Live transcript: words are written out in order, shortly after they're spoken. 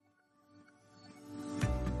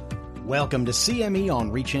Welcome to CME on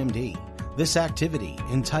ReachMD. This activity,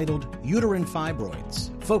 entitled Uterine Fibroids,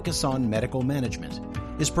 Focus on Medical Management,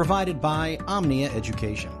 is provided by Omnia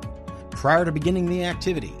Education. Prior to beginning the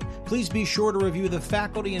activity, please be sure to review the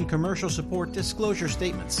faculty and commercial support disclosure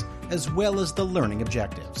statements, as well as the learning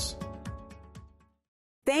objectives.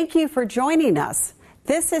 Thank you for joining us.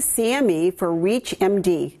 This is CME for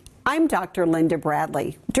ReachMD. I'm Dr. Linda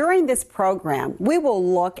Bradley. During this program, we will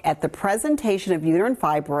look at the presentation of uterine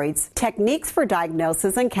fibroids, techniques for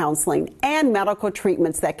diagnosis and counseling, and medical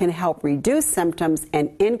treatments that can help reduce symptoms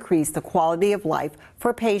and increase the quality of life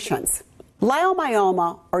for patients.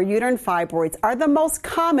 Leiomyoma, or uterine fibroids, are the most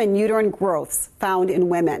common uterine growths found in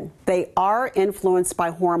women. They are influenced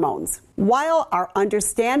by hormones. While our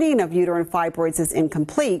understanding of uterine fibroids is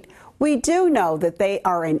incomplete, we do know that they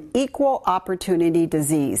are an equal opportunity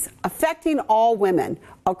disease affecting all women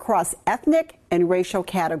across ethnic and racial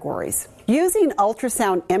categories. Using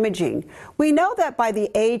ultrasound imaging, we know that by the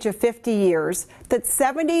age of 50 years, that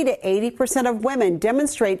 70 to 80% of women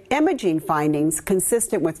demonstrate imaging findings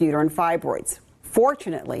consistent with uterine fibroids.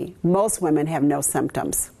 Fortunately, most women have no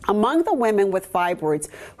symptoms. Among the women with fibroids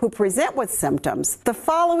who present with symptoms, the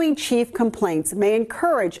following chief complaints may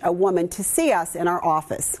encourage a woman to see us in our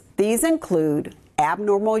office. These include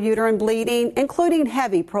abnormal uterine bleeding, including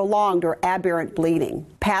heavy, prolonged, or aberrant bleeding,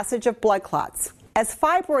 passage of blood clots. As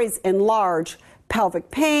fibroids enlarge,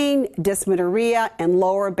 pelvic pain, dysmenorrhea, and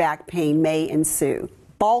lower back pain may ensue.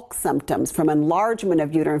 Bulk symptoms from enlargement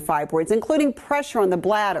of uterine fibroids, including pressure on the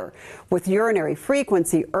bladder with urinary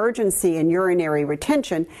frequency, urgency, and urinary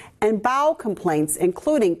retention, and bowel complaints,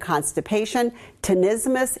 including constipation,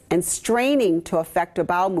 tenesmus, and straining to affect a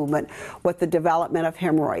bowel movement with the development of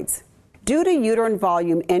hemorrhoids. Due to uterine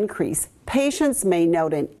volume increase, patients may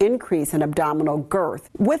note an increase in abdominal girth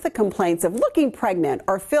with the complaints of looking pregnant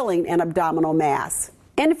or feeling an abdominal mass.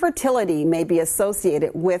 Infertility may be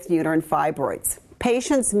associated with uterine fibroids.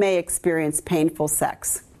 Patients may experience painful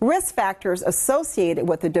sex. Risk factors associated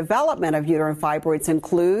with the development of uterine fibroids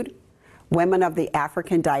include women of the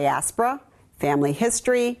African diaspora, family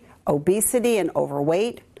history, obesity and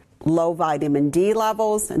overweight, low vitamin D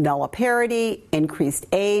levels, nulliparity, increased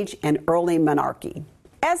age, and early menarche.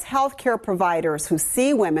 As healthcare providers who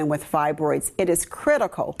see women with fibroids, it is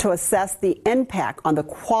critical to assess the impact on the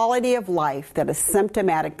quality of life that a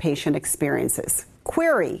symptomatic patient experiences.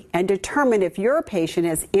 Query and determine if your patient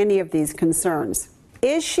has any of these concerns.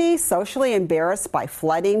 Is she socially embarrassed by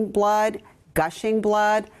flooding blood, gushing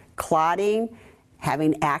blood, clotting,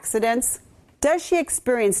 having accidents? Does she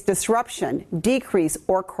experience disruption, decrease,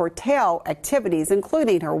 or curtail activities,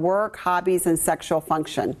 including her work, hobbies, and sexual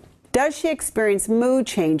function? Does she experience mood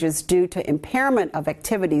changes due to impairment of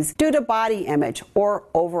activities due to body image or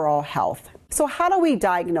overall health? So how do we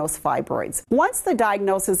diagnose fibroids? Once the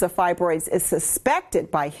diagnosis of fibroids is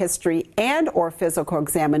suspected by history and or physical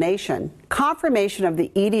examination, confirmation of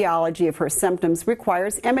the etiology of her symptoms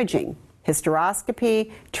requires imaging.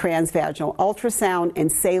 Hysteroscopy, transvaginal ultrasound,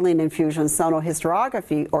 and saline infusion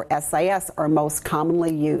sonohysterography, or SIS, are most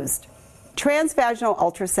commonly used. Transvaginal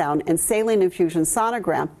ultrasound and saline infusion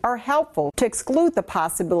sonogram are helpful to exclude the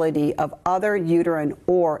possibility of other uterine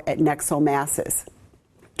or adnexal masses.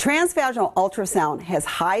 Transvaginal ultrasound has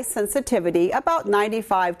high sensitivity, about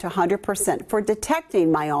 95 to 100%, for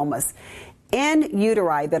detecting myomas in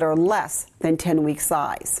uteri that are less than 10-week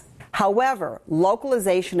size. However,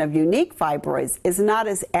 localization of unique fibroids is not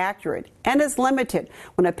as accurate and is limited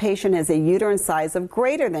when a patient has a uterine size of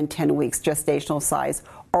greater than 10 weeks gestational size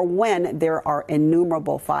or when there are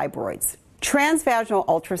innumerable fibroids. Transvaginal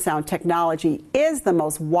ultrasound technology is the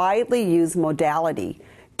most widely used modality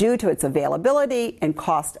due to its availability and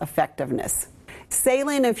cost effectiveness.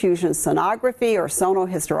 Saline infusion sonography or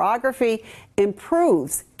sonohysterography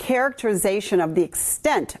improves characterization of the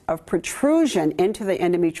extent of protrusion into the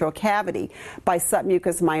endometrial cavity by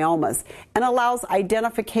submucous myomas and allows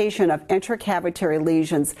identification of intracavitary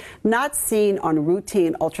lesions not seen on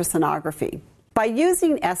routine ultrasonography. By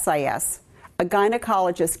using SIS, a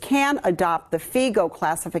gynecologist can adopt the FIGO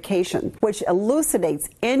classification, which elucidates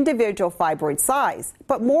individual fibroid size,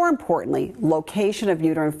 but more importantly, location of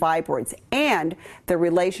uterine fibroids and the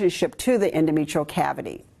relationship to the endometrial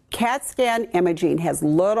cavity. CAT scan imaging has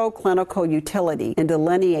little clinical utility in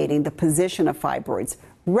delineating the position of fibroids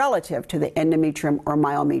relative to the endometrium or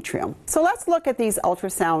myometrium. So let's look at these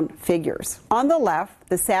ultrasound figures. On the left,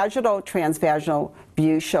 the sagittal transvaginal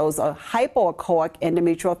view shows a hypoechoic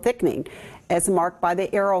endometrial thickening as marked by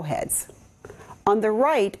the arrowheads. On the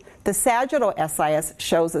right, The sagittal SIS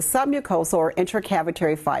shows a submucosal or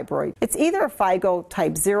intracavitary fibroid. It's either a FIGO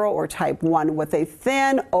type 0 or type 1 with a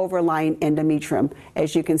thin overlying endometrium,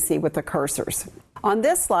 as you can see with the cursors. On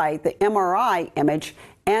this slide, the MRI image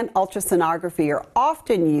and ultrasonography are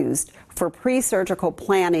often used for pre-surgical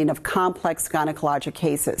planning of complex gynecologic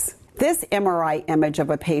cases. This MRI image of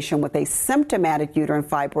a patient with a symptomatic uterine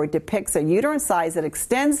fibroid depicts a uterine size that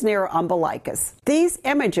extends near umbilicus. These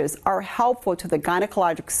images are helpful to the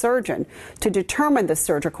gynecologic surgeon to determine the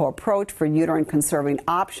surgical approach for uterine conserving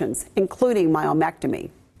options, including myomectomy.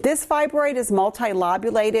 This fibroid is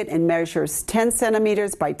multilobulated and measures 10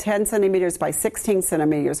 centimeters by 10 centimeters by 16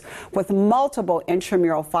 centimeters with multiple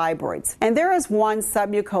intramural fibroids. And there is one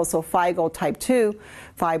submucosal FIGO type 2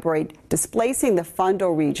 fibroid displacing the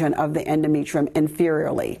fundal region of the endometrium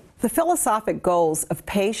inferiorly. The philosophic goals of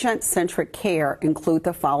patient-centric care include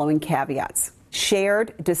the following caveats.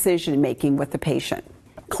 Shared decision-making with the patient.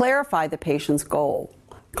 Clarify the patient's goal.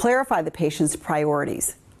 Clarify the patient's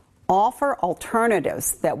priorities. Offer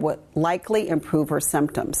alternatives that would likely improve her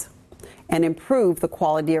symptoms and improve the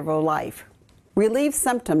quality of her life. Relieve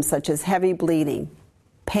symptoms such as heavy bleeding,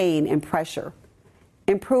 pain, and pressure.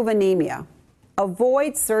 Improve anemia.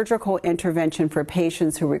 Avoid surgical intervention for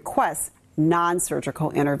patients who request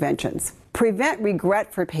non-surgical interventions. Prevent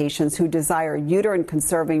regret for patients who desire uterine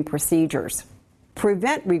conserving procedures.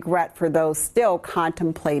 Prevent regret for those still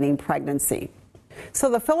contemplating pregnancy.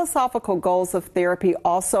 So the philosophical goals of therapy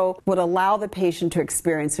also would allow the patient to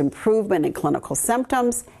experience improvement in clinical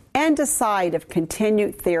symptoms and decide if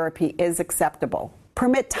continued therapy is acceptable.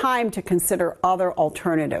 Permit time to consider other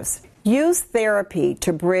alternatives. Use therapy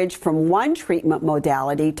to bridge from one treatment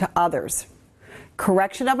modality to others.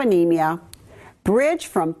 Correction of anemia. Bridge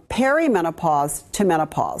from perimenopause to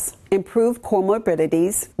menopause. Improve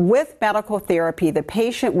comorbidities. With medical therapy, the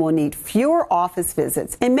patient will need fewer office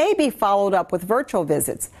visits and may be followed up with virtual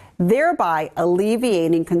visits, thereby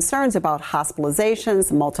alleviating concerns about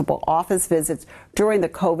hospitalizations, multiple office visits during the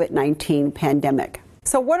COVID-19 pandemic.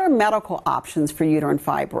 So what are medical options for uterine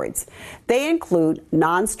fibroids? They include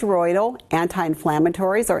non-steroidal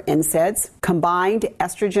anti-inflammatories or NSAIDs, combined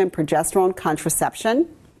estrogen-progesterone contraception,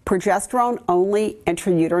 progesterone-only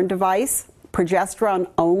intrauterine device,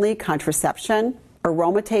 progesterone-only contraception,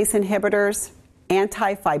 aromatase inhibitors,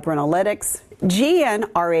 antifibrinolytics,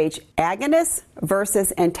 GnRH agonists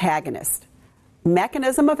versus antagonists,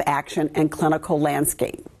 mechanism of action and clinical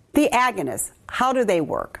landscape. The agonists, how do they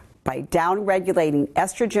work? By downregulating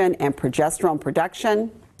estrogen and progesterone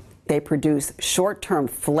production. They produce short-term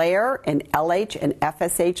flare in LH and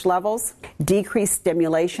FSH levels, decreased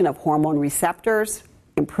stimulation of hormone receptors,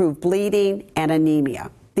 improve bleeding, and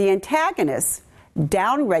anemia. The antagonists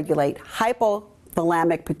downregulate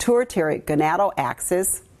hypothalamic pituitary gonadal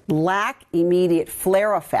axis, lack immediate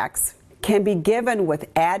flare effects, can be given with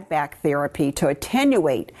add-back therapy to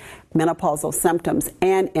attenuate menopausal symptoms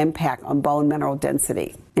and impact on bone mineral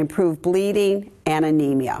density, improve bleeding and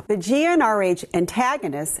anemia. The GnRH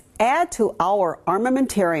antagonists add to our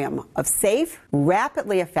armamentarium of safe,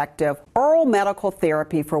 rapidly effective oral medical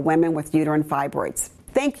therapy for women with uterine fibroids.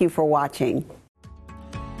 Thank you for watching.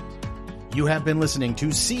 You have been listening to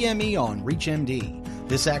CME on ReachMD.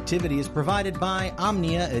 This activity is provided by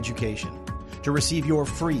Omnia Education. To receive your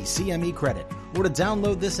free CME credit or to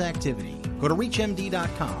download this activity, go to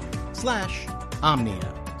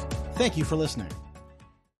reachmd.com/Omnia. Thank you for listening.